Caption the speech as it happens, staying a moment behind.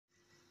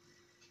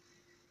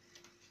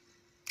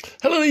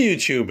Hello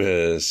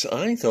YouTubers,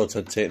 I thought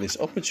I'd take this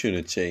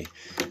opportunity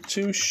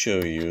to show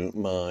you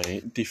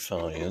my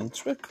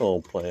Defiant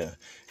record player.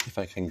 If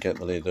I can get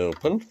the lid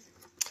open.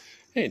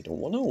 Hey, don't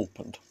want to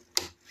open.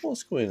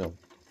 What's going on?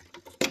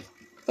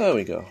 There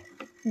we go,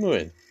 we're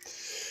in.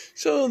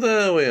 So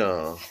there we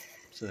are.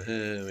 So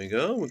here we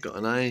go, we've got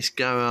a nice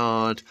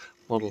Garrard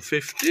Model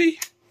 50.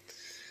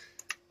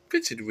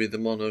 Fitted with the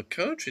mono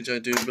cartridge, I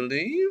do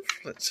believe.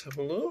 Let's have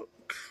a look.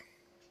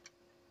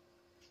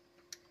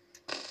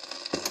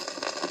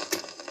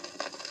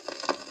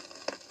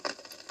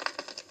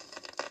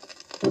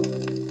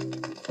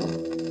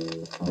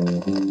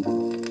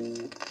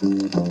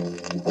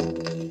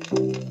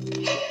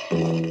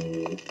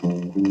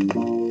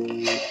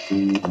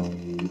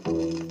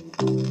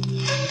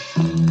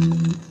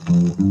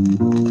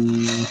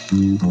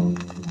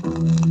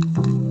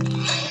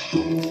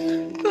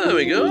 There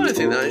we go, I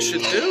think that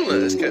should do.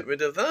 Let's get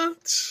rid of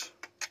that.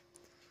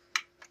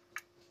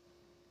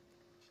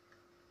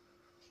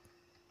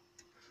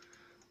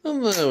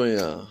 And there we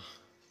are.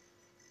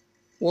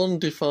 One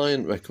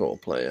Defiant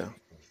record player.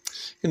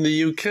 In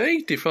the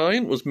UK,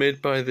 Defiant was made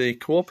by the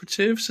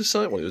Cooperative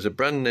Society. Well, it was a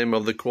brand name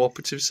of the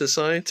Cooperative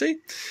Society.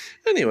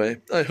 Anyway,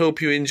 I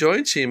hope you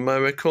enjoyed seeing my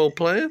record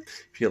player.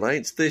 If you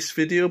liked this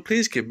video,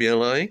 please give me a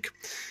like.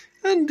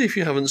 And if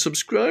you haven't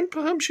subscribed,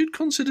 perhaps you'd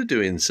consider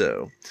doing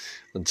so.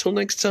 Until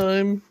next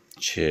time,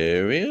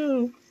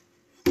 cheerio.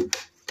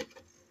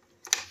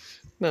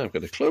 Now I've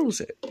got to close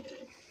it.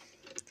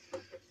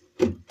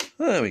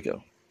 There we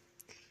go.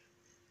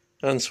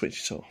 And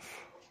switch it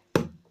off.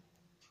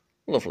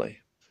 Lovely.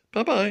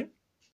 Bye-bye.